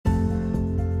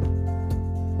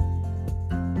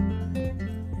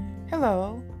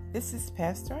Hello, this is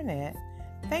Pastor Annette.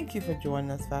 Thank you for joining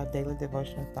us for our daily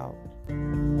devotional thought.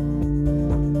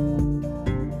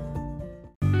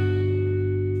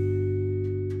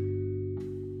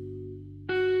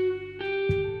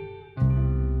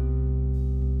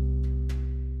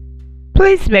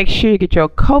 Please make sure you get your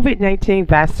COVID-19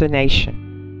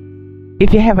 vaccination.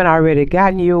 If you haven't already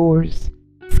gotten yours,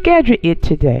 schedule it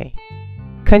today.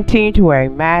 Continue to wear a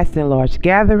mask in large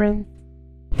gatherings,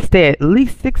 stay at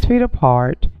least 6 feet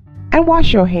apart, and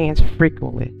wash your hands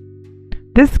frequently.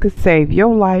 This could save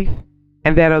your life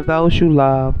and that of those you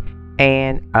love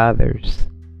and others.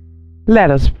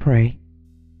 Let us pray.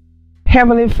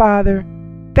 Heavenly Father,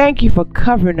 thank you for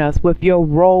covering us with your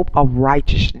robe of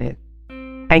righteousness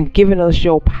and giving us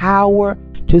your power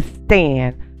to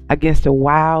stand against the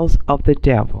wiles of the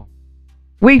devil.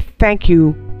 We thank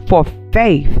you for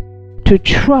faith to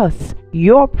trust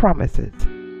your promises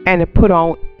and to put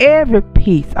on every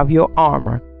piece of your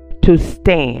armor to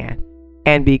stand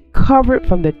and be covered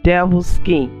from the devil's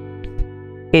schemes.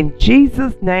 In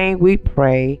Jesus' name we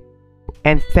pray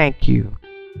and thank you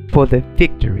for the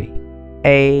victory.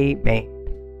 Amen.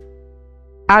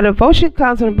 Our devotion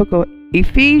comes from the book of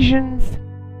Ephesians,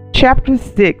 chapter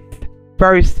 6,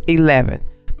 verse 11.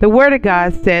 The Word of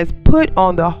God says, "Put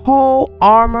on the whole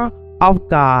armor of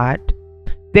God,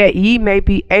 that ye may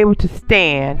be able to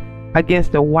stand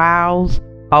against the wiles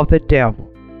of the devil."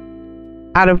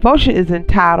 Our devotion is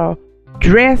entitled,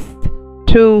 "Dressed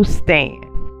to Stand."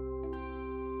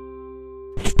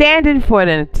 Standing for an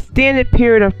extended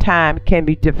period of time can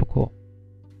be difficult.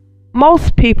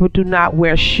 Most people do not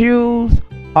wear shoes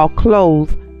or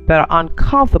clothes that are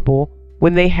uncomfortable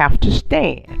when they have to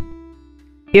stand.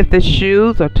 If the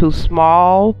shoes are too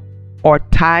small or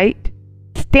tight,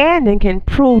 standing can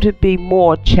prove to be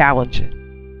more challenging.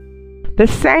 The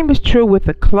same is true with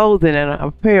the clothing and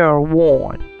apparel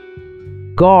worn.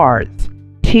 Guards,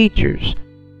 teachers,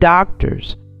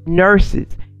 doctors,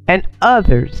 nurses, and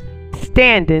others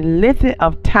standing length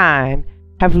of time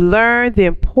have learned the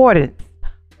importance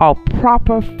of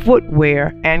proper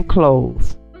footwear and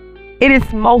clothes. It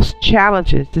is most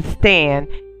challenging to stand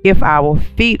if our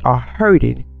feet are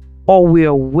hurting, or we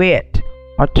are wet,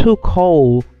 or too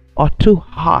cold, or too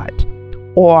hot,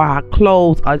 or our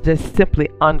clothes are just simply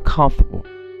uncomfortable.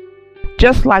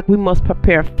 Just like we must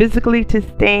prepare physically to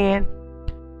stand,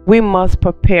 we must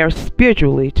prepare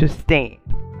spiritually to stand.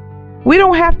 We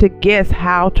don't have to guess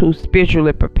how to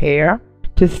spiritually prepare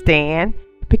to stand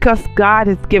because God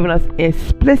has given us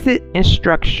explicit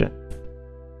instructions.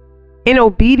 In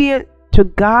obedience to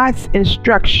God's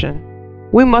instruction,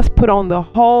 we must put on the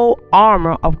whole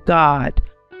armor of God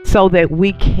so that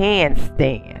we can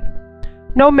stand.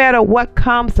 No matter what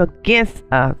comes against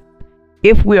us,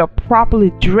 if we are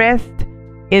properly dressed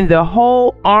in the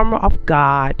whole armor of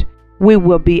God, we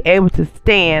will be able to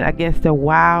stand against the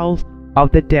wiles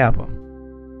of the devil.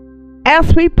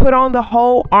 As we put on the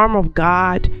whole armor of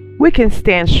God, we can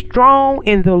stand strong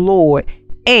in the Lord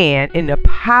and in the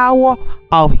power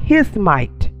of His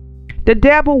might. The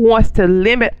devil wants to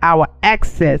limit our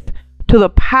access to the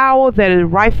power that is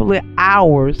rightfully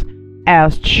ours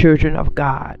as children of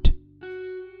God.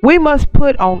 We must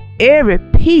put on every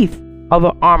piece of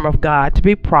the armor of God to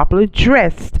be properly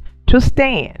dressed to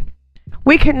stand.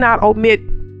 We cannot omit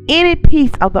any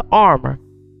piece of the armor,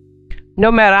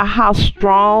 no matter how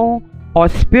strong or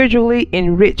spiritually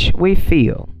enriched we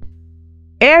feel.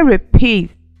 Every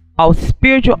piece of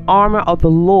spiritual armor of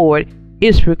the Lord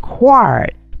is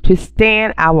required to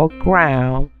stand our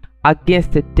ground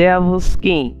against the devil's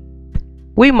scheme.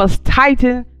 We must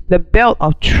tighten the belt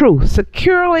of truth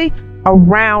securely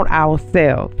around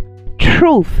ourselves.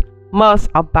 Truth must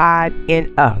abide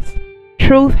in us.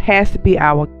 Truth has to be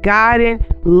our guiding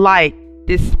light,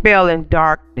 dispelling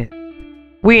darkness.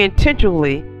 We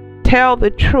intentionally tell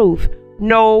the truth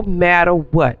no matter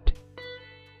what.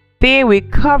 Then we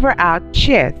cover our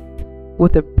chest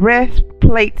with the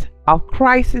breastplate of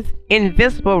Christ's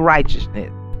invincible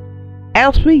righteousness.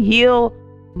 As we yield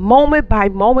moment by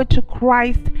moment to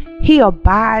Christ, He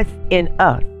abides in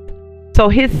us. So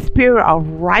His spirit of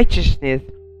righteousness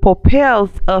propels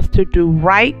us to do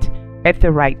right at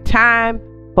the right time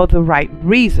for the right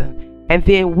reason. And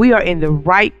then we are in the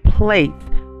right place,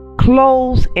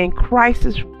 clothed in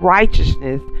Christ's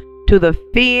righteousness to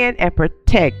defend and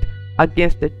protect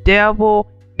against the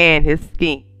devil and his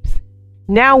schemes.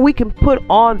 Now we can put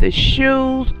on the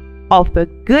shoes of the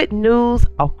good news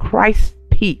of Christ's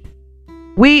peace.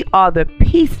 We are the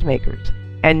peacemakers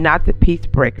and not the peace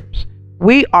breakers.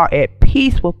 We are at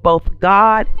peace with both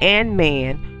God and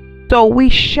man, so we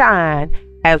shine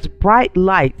as bright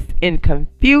lights in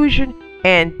confusion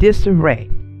and disarray.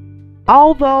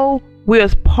 Although we are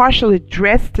partially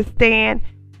dressed to stand,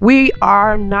 we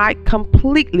are not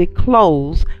completely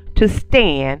clothed to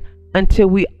stand until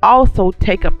we also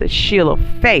take up the shield of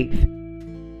faith,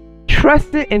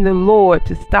 trusting in the Lord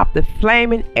to stop the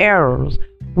flaming arrows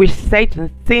which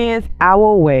Satan sends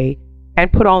our way,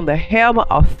 and put on the helmet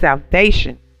of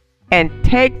salvation and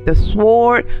take the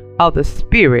sword of the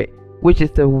Spirit, which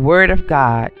is the Word of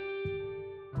God,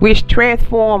 which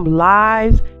transforms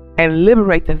lives and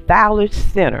liberate the violent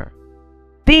sinner.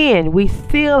 Then we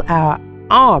seal our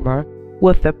armor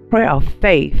with the prayer of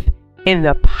faith in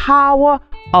the power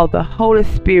of the Holy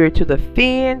Spirit to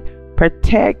defend,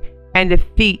 protect, and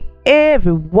defeat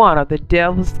every one of the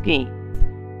devil's schemes.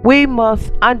 We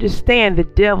must understand the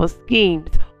devil's schemes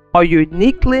are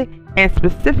uniquely and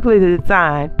specifically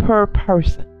designed per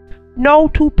person. No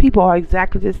two people are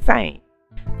exactly the same.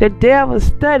 The devil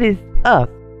studies us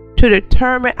to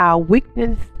determine our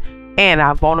weakness and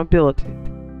our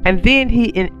vulnerabilities, and then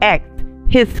he enacts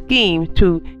his schemes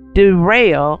to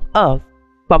derail us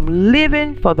from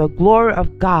living for the glory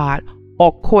of God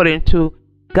according to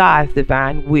God's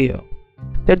divine will.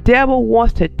 The devil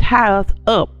wants to tie us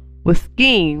up with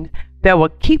schemes that will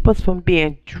keep us from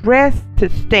being dressed to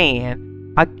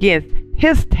stand against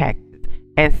his tactics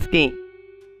and schemes.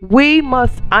 We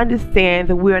must understand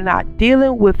that we are not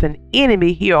dealing with an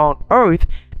enemy here on earth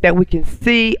that we can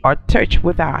see or touch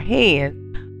with our hands,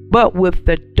 but with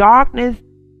the darkness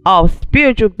of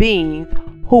spiritual beings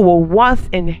who were once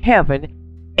in heaven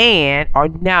and are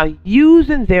now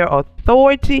using their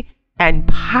authority and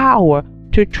power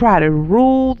to try to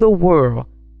rule the world.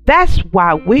 That's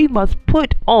why we must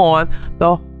put on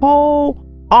the whole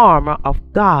armor of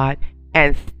God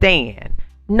and stand,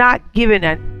 not giving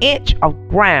an inch of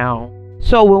ground,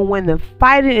 so when the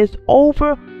fighting is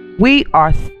over, we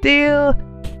are still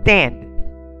standing.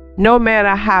 No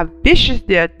matter how vicious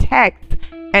the attacks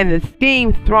and the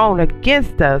schemes thrown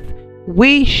against us,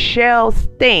 we shall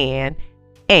stand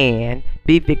and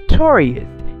be victorious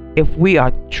if we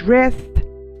are dressed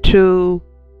to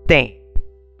stand.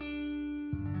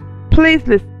 Please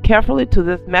listen carefully to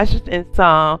this message in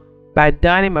song by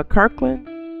Donnie McKirkland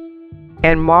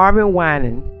and Marvin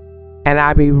Winans, and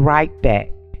I'll be right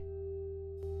back.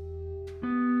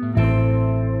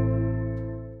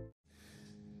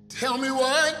 Tell me,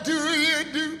 what do you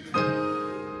do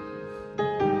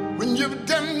when you've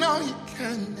done all you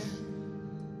can?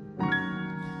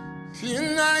 Feel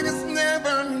like it's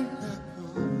never enough.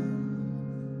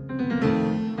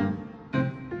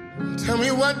 Tell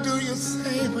me, what do you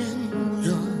say when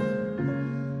your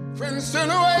friends turn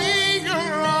away?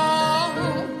 You're all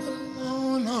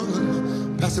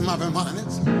alone. Pastor Marvin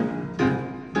Winans.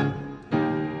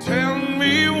 Tell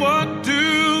me, what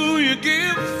do you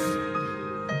give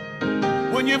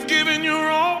when you've given your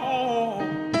all?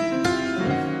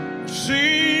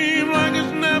 Seems like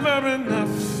it's never enough.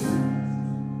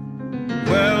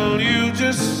 Well, you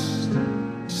just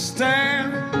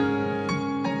stand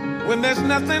when there's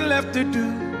nothing left to do.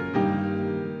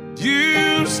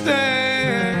 You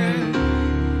stand,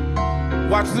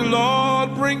 watch the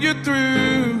Lord bring you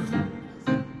through.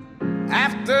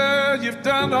 After you've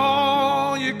done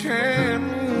all you can,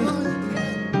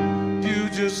 you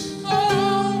just stand.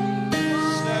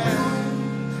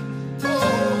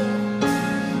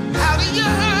 How do you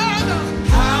handle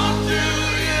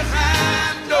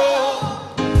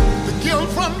the guilt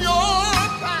from your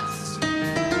past?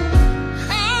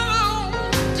 How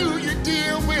do you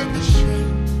deal with the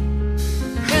shame?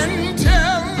 And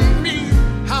tell me,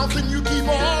 how can you keep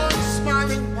on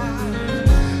smiling while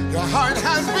your heart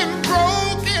has been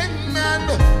broken and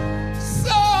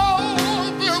so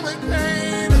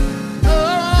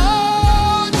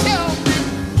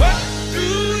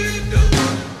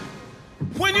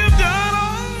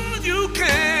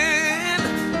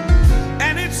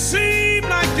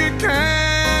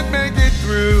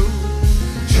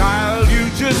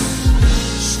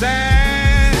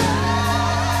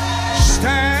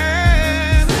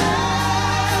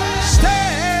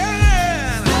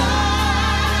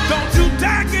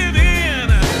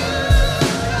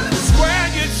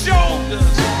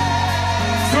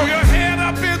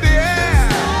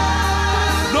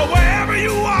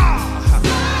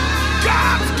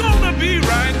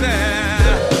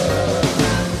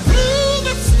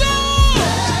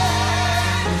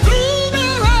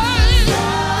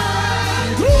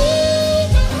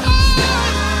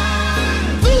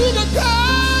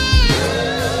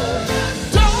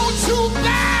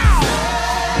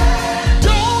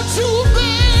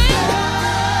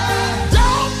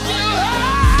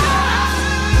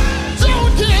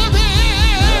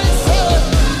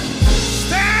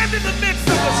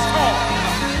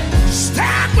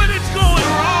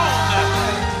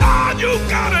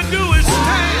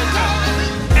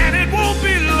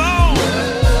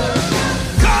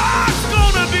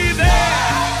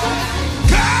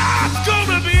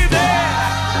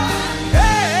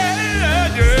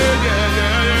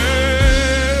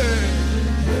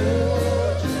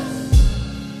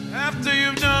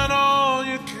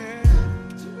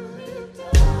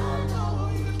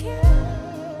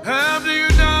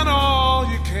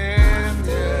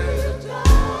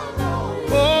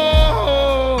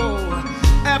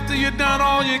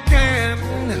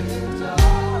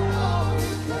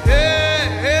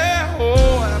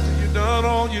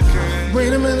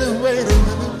Wait a minute, wait a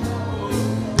minute.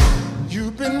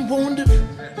 You've been wounded,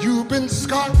 you've been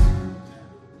scarred.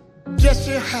 Yes,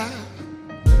 you have.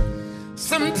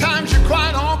 Sometimes you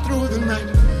cried all through the night,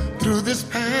 through this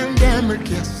pandemic,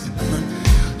 yes.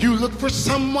 You looked for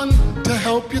someone to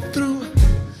help you through.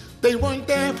 They weren't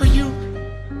there for you.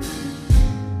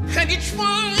 And you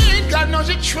tried, God knows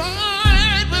you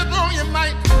tried with all your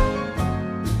might.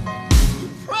 You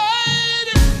prayed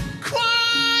and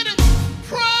cried and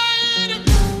prayed and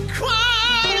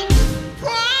cried and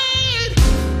prayed,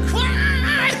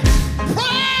 cried,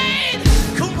 prayed,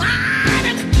 cried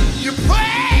and you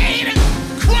prayed and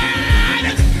cried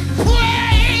and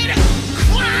prayed and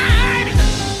cried and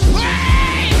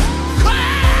prayed,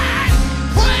 cried,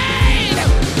 prayed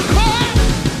and cried.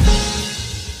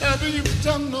 After you've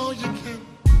done all you can.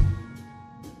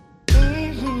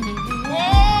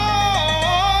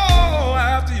 Oh,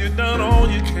 after you've done all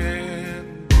you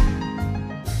can.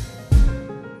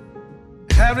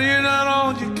 After you've done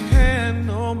all you can,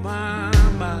 oh my,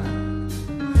 my.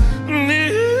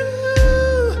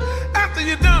 After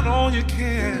you've done all you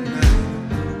can.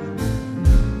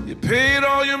 You paid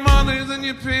all your monies and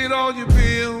you paid all your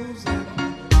bills.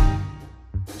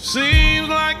 Seems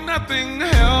like nothing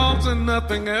helps and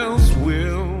nothing else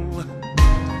will.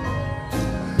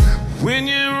 When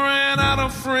you ran out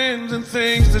of friends and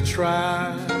things to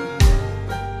try,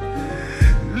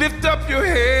 lift up your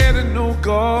head and know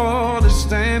God is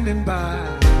standing by.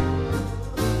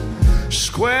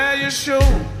 Square your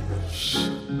shoulders,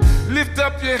 lift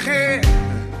up your head.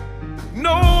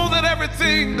 Know that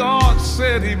everything God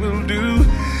said He will do,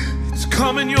 it's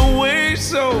coming your way,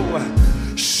 so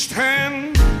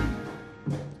stand.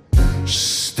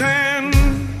 Stand.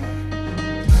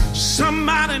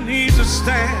 Somebody needs to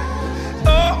stand.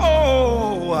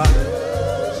 Oh,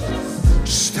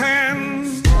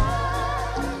 stand.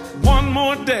 One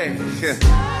more day,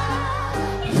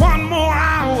 one more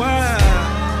hour.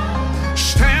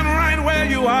 Stand right where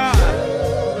you are.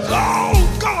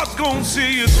 Oh, God's gonna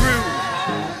see you through.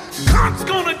 God's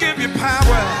gonna give you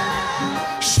power.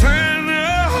 Stand.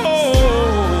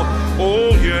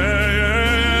 Oh yeah.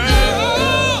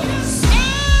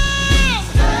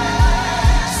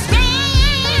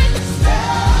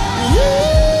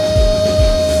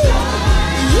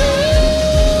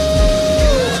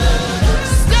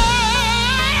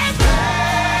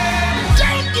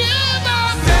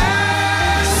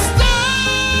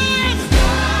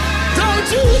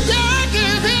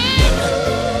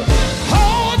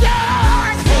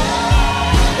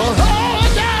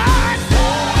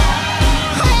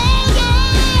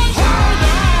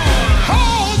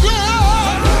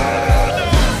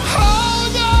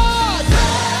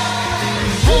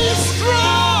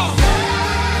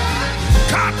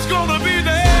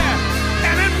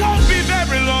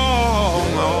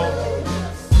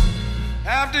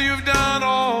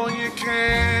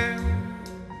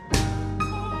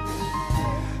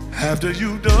 After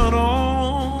you've done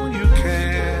all you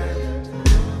can.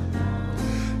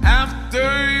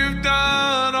 After you've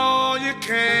done all you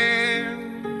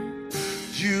can.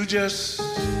 You just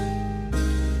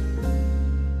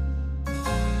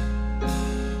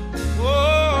oh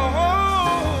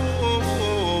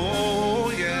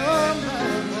yeah.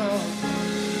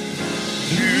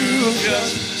 You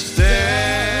just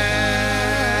stand.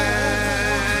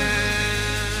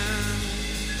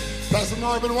 Pastor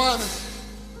Marvin Winans.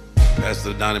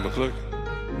 Pastor Donnie McClurkin.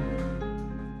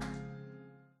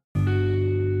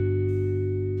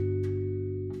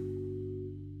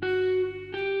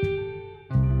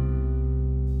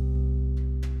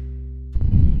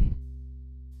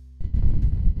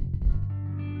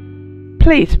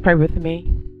 Please pray with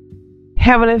me.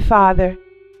 Heavenly Father,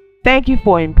 thank you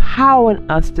for empowering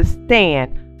us to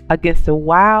stand against the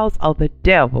wiles of the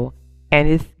devil and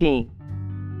his scheme.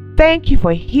 Thank you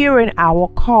for hearing our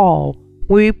call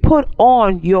when we put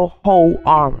on your whole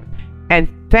armor. And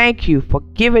thank you for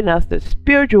giving us the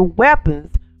spiritual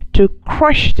weapons to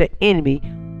crush the enemy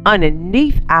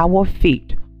underneath our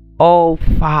feet. Oh,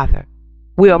 Father,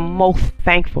 we are most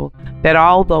thankful that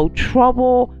although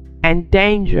trouble and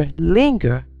danger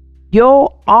linger,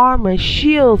 your armor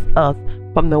shields us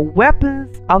from the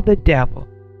weapons of the devil.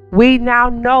 We now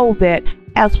know that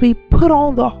as we put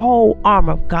on the whole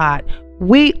armor of God,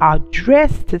 we are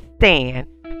dressed to stand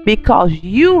because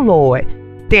you, Lord,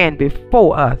 stand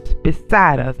before us,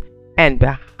 beside us, and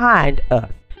behind us,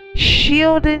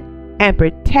 shielding and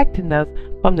protecting us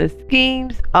from the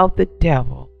schemes of the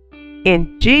devil.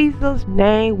 In Jesus'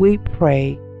 name we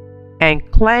pray and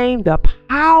claim the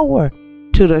power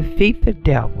to defeat the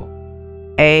devil.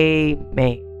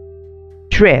 Amen.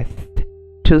 Dressed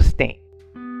to stand.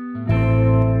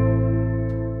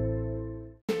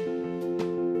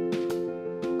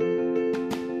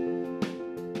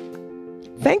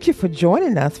 Thank you for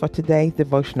joining us for today's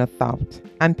devotional thought.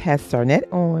 I'm Pastor Arnett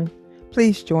Owen.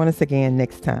 Please join us again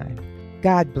next time.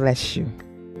 God bless you.